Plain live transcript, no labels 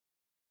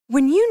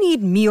When you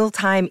need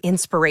mealtime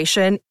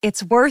inspiration,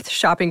 it's worth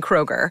shopping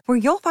Kroger, where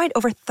you'll find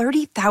over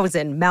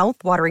 30,000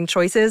 mouth-watering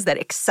choices that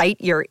excite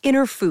your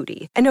inner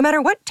foodie. And no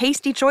matter what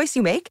tasty choice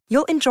you make,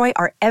 you'll enjoy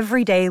our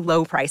everyday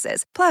low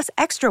prices, plus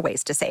extra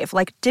ways to save,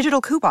 like digital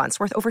coupons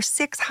worth over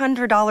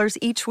 $600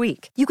 each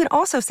week. You can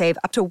also save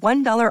up to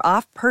 $1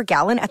 off per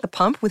gallon at the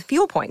pump with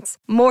fuel points.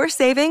 More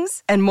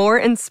savings and more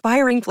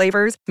inspiring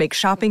flavors make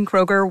shopping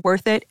Kroger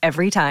worth it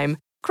every time.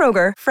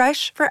 Kroger,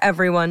 fresh for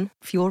everyone.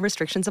 Fuel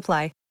restrictions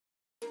apply.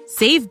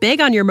 Save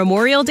big on your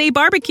Memorial Day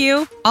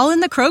barbecue, all in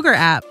the Kroger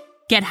app.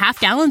 Get half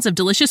gallons of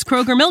delicious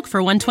Kroger milk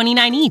for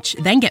 $1.29 each.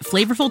 Then get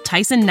flavorful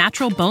Tyson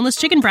natural boneless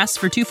chicken breasts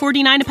for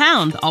 $2.49 a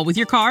pound, all with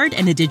your card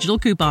and a digital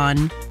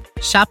coupon.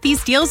 Shop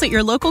these deals at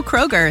your local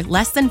Kroger,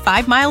 less than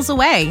 5 miles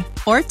away.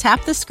 Or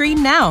tap the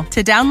screen now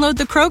to download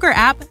the Kroger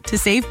app to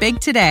save big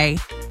today.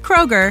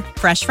 Kroger,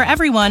 fresh for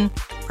everyone.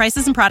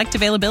 Prices and product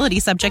availability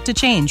subject to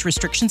change.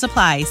 Restrictions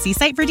apply. See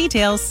site for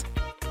details.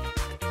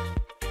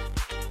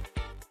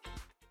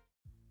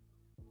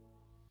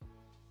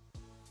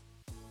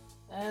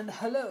 And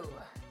hello,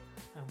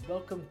 and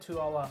welcome to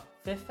our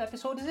 5th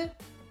episode, is it?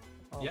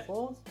 Or 4th,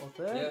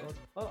 or 3rd? Yeah.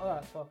 Oh,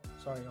 alright,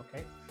 sorry,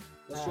 okay.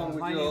 What's wrong with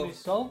my your... name is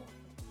Sol.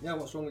 Yeah,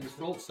 what's wrong with your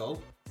throat,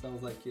 Sol?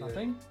 Sounds like you're,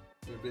 Nothing.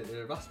 you're a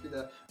bit raspy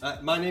there.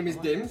 My name is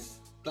Dims.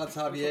 Glad to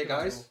have you here,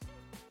 guys.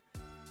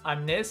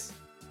 I'm Niz.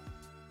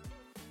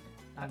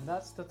 And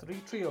that's the 3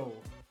 trio.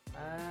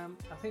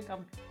 I think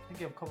I'm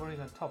thinking of covering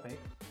a topic.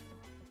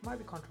 It might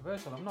be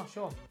controversial, I'm not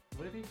sure.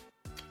 Would it be?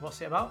 What's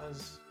it about?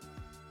 As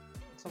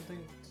something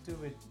to do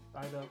with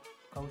either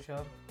kosher,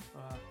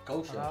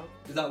 Kosher? halal.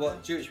 Is that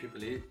what Jewish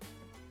people eat?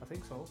 I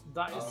think so.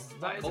 That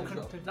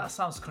that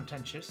sounds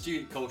contentious. Do you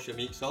eat kosher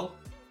meat, Sol?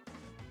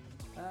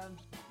 I don't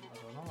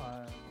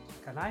know.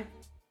 Can I?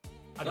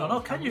 I don't know.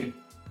 Can you?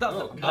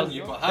 No, can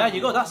you? But There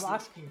you go. That's I'm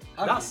asking.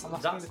 Have that's you? I'm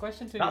asking the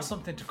question to that's you.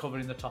 something to cover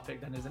in the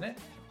topic, then, isn't it?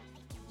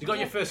 You got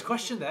your first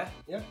question there.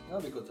 Yeah,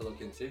 that'd be good to look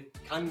into.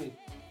 Can we?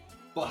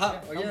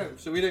 But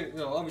so we don't. You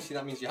know, obviously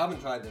that means you haven't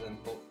tried it, then.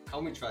 But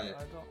can we try it?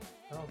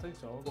 I don't think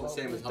so. Well,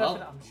 same as it's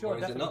halal, I'm sure or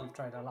is it definitely not? you've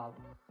tried halal.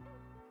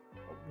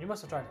 You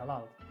must have tried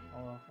halal,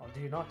 or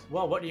do you not?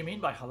 Well, what do you mean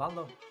by halal,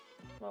 though?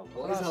 Well,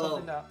 What halal is is halal?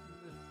 something that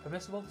is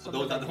permissible. For Something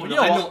those that that don't you-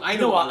 know, I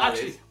know what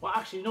halal is.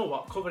 Actually, you know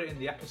what? Cover it in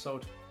the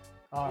episode.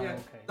 Oh, Yeah,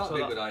 okay. that'd So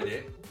be a that- good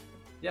idea.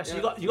 Yeah. So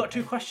Yeah. you got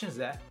 2 questions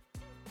there.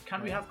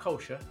 Can we have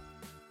kosher?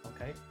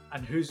 Okay.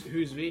 And who's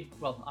we?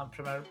 Well, I'm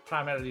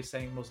primarily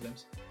saying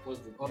Muslims.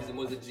 Obviously,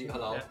 Muslims eat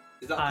halal. Yeah.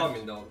 Is that And-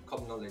 common though?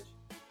 Common knowledge?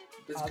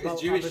 I'm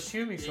Is Jewish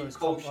assuming so, eat it's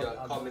com- kosher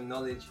I'm- common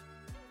knowledge?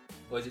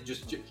 Or is it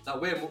just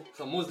like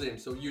we're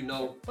Muslims, so you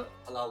know But-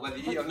 halal whether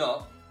you eat or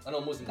not? I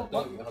know Muslims that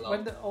don't eat halal.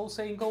 When the old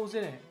saying goes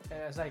in it,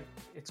 it's like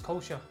it's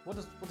kosher. What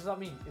does that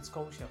mean? It's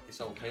kosher.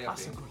 It's okay, I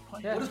That's a think. good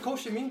point. Yeah. What does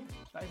kosher mean?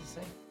 That is the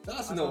same.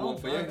 That's I no don't one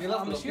know. for you. You'll have to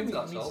I'm look assuming into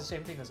it that, means the so.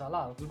 same thing as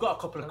halal. We've got a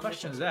couple of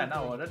questions there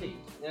now already.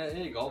 Yeah,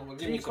 here you go. We'll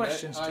give 3 you some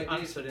questions to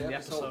answer in the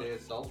episode. Here,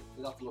 so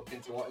we'll have to look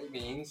into what it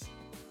means.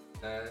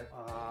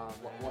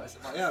 What is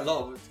it? Yeah,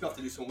 Lord, we've got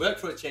to do some work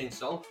for a change,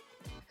 so.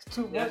 It's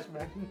too Yeah. much,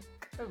 man.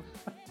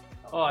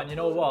 Oh, and you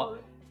know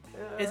what?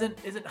 Isn't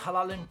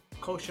halal and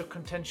kosher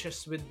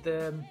contentious with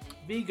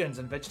vegans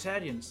and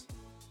vegetarians?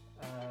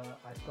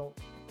 I don't.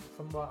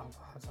 From what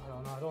I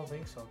don't know. I don't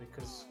think so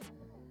because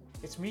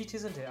it's meat,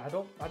 isn't it? I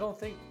don't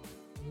think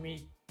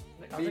meat.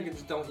 I think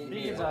Vegans don't eat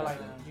meat. vegans are like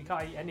you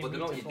can't eat any But they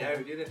meat don't at eat all.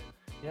 dairy, do they?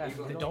 Yeah, You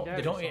got- They eat don't. dairy,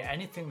 They don't so- eat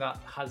anything that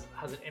has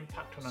an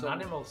impact on So, an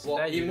animal. So what,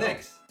 there you even go.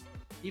 eggs?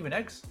 Even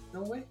eggs.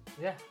 No way.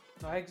 Yeah,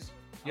 no eggs.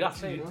 You'll I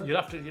have would to. say-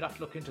 You'll have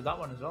to look into that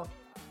one as well.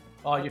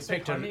 Oh, I'd you say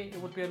picked a. honey, it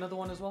would be another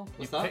one as well.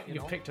 What's that?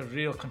 You picked a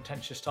real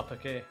contentious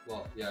topic here.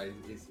 Well, yeah,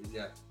 it's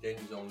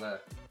danger zone there.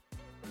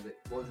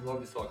 What are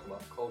we talking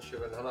about?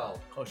 Kosher and halal.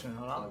 Kosher and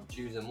halal.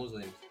 Jews and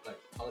Muslims, like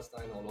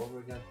Palestine all over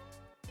again.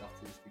 You have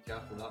to just be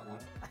careful with that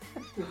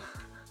one.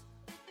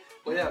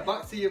 But yeah,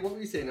 back to what were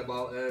you saying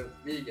about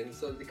vegans?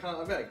 So they can't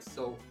have eggs.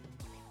 So,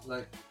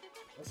 like,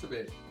 that's a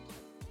bit.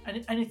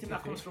 Anything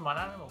that comes from an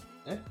animal.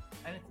 Yeah.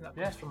 Anything that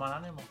comes from an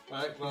animal.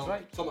 Right. Well,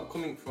 right. something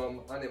coming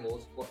from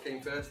animals. What came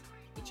first?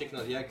 The chicken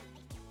or the egg?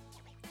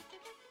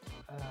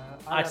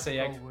 I'd have say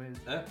to go egg. With,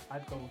 Eh?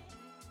 I'd go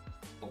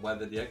Or where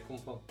did the egg come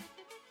from?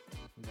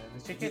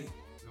 the chicken.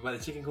 Where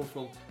the chicken come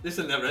from? This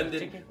is never ending.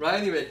 Chicken. Right.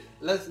 Anyway,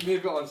 let's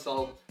move it on.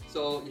 So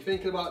you're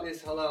thinking about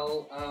this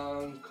halal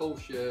and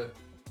kosher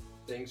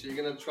thing. So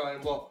you're gonna try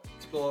and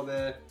explore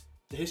the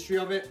history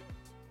of it.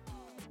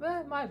 Well,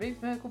 it might be.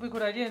 Yeah, it could be a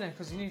good idea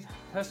because you need,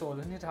 first of all,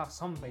 you need to have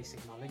some basic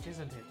knowledge,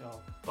 isn't it?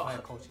 But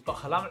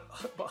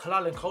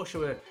halal and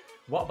kosher.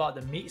 What about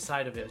the meat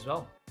side of it as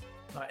well?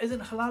 Now,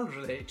 isn't halal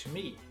related to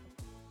meat?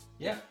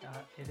 Yeah.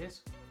 It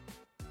is.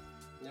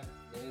 Yeah.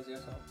 It is. Yeah.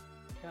 So,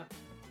 yeah.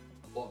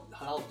 But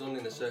halal's done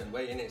in a certain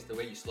way, innit? It's the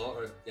way you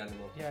slaughter the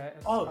animal. Yeah.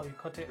 It's Oh, how you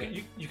cut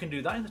it. You can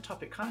do that in the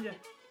topic, can't you?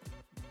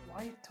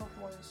 Why you talk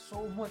about it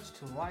so much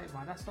to write,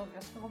 man? That's not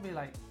gonna be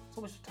like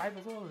so much to type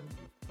as well. And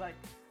like,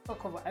 I'll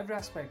cover every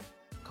aspect.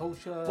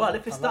 Kosher. Well,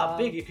 if it's that halal.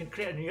 big, you can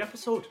create a new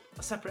episode,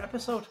 a separate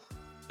episode.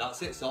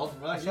 That's it, Sol.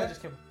 Right. Actually, I Yeah.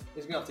 just came.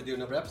 He's going to have to do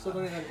another episode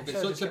on it then. If it's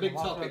Should've such just a kept big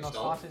my mouth topic, shut and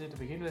so. not started it to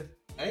begin with.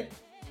 Hey?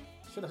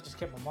 Should have just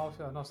kept my mouth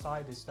shut and not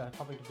started this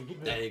topic to begin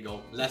with. There you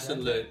go.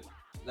 Lesson learned.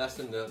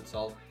 Lesson learned,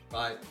 Sol.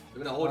 Right,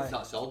 we're going to hold it to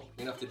that, Sol.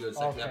 You're going to have to do a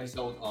second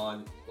episode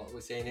on what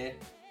we're saying here.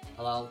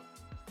 Halal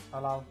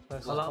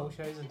versus Halal.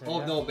 kosher, isn't it? Oh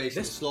Yeah. no,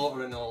 basically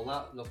slaughter and all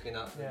that. Looking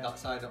at Yeah. that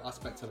side of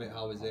aspect of it,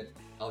 how's it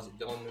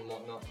done and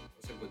whatnot.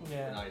 It's a good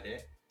idea.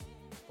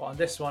 But on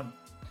this one,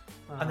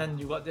 and then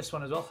you got this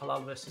one as well,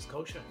 halal versus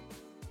kosher.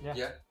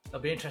 Yeah. It'll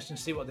be interesting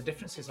to see what the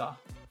differences are.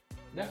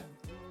 Yeah.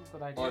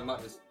 Good idea. Or it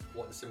might just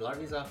what the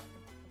similarities are.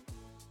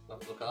 We'll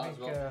have to look at that as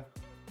well.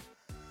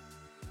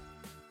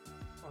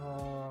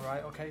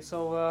 Right, okay,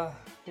 so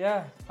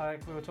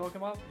like we were talking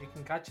about, you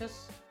can catch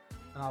us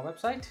on our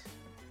website,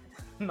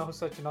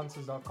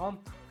 nosuchnonsense.com.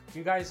 Do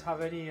you guys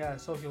have any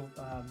social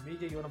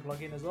media you want to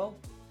plug in as well?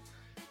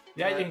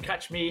 Yeah, you can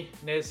catch me,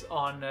 Niz,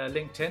 on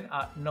LinkedIn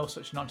at No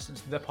Such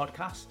Nonsense, the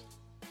podcast.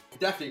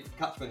 Definitely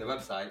catch me on the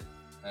website,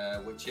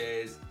 which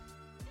is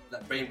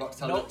that Brainbox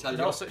tell you.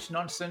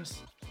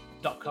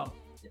 nosuchnonsense.com.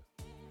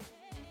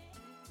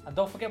 And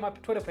don't forget my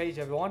Twitter page,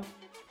 everyone.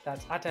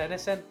 That's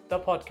 @NSN the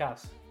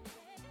podcast.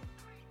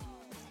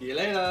 See you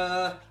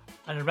later.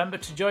 And remember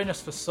to join us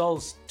for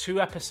Sol's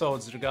 2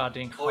 episodes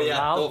regarding Oh yeah,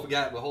 halal don't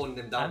forget we're holding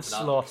him down and for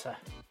that. slaughter.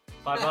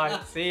 Bye bye.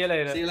 See you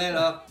later. See you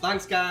later.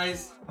 Thanks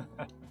guys.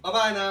 Bye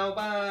bye now.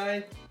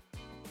 Bye.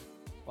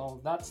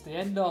 Well, that's the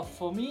end of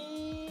for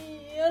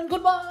me, and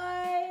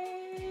goodbye.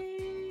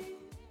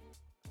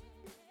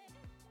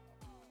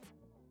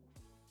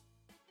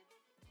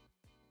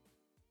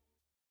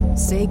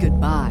 Say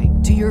goodbye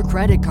to your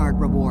credit card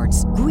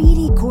rewards.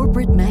 Greedy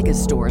corporate mega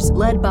stores,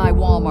 led by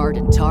Walmart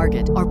and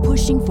Target, are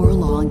pushing for a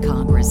law in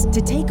Congress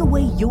to take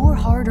away your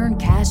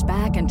hard-earned cash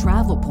back and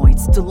travel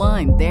points to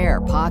line their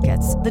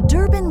pockets. The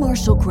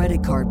Durbin-Marshall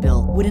credit card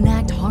bill would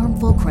enact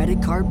harmful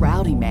credit card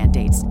routing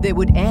mandates that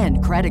would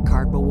end credit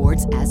card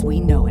rewards as we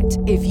know it.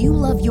 If you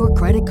love your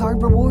credit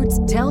card rewards,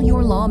 tell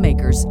your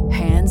lawmakers,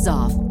 hands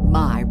off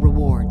my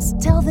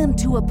rewards. Tell them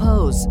to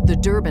oppose the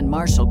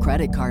Durbin-Marshall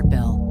credit card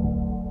bill.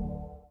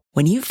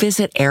 When you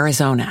visit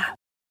Arizona,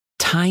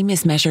 time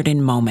is measured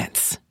in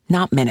moments,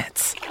 not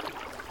minutes.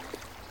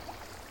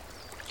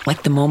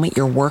 Like the moment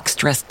your work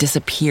stress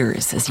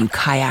disappears as you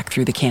kayak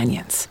through the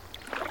canyons.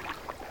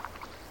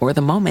 Or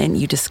the moment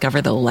you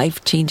discover the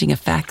life-changing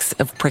effects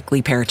of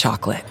prickly pear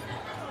chocolate.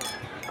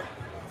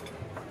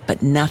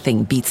 But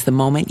nothing beats the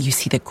moment you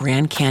see the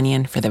Grand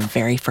Canyon for the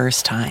very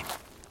first time.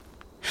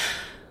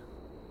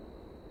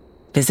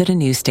 Visit a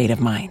new state of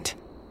mind.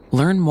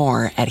 Learn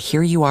more at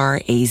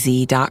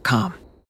hereyouareaz.com.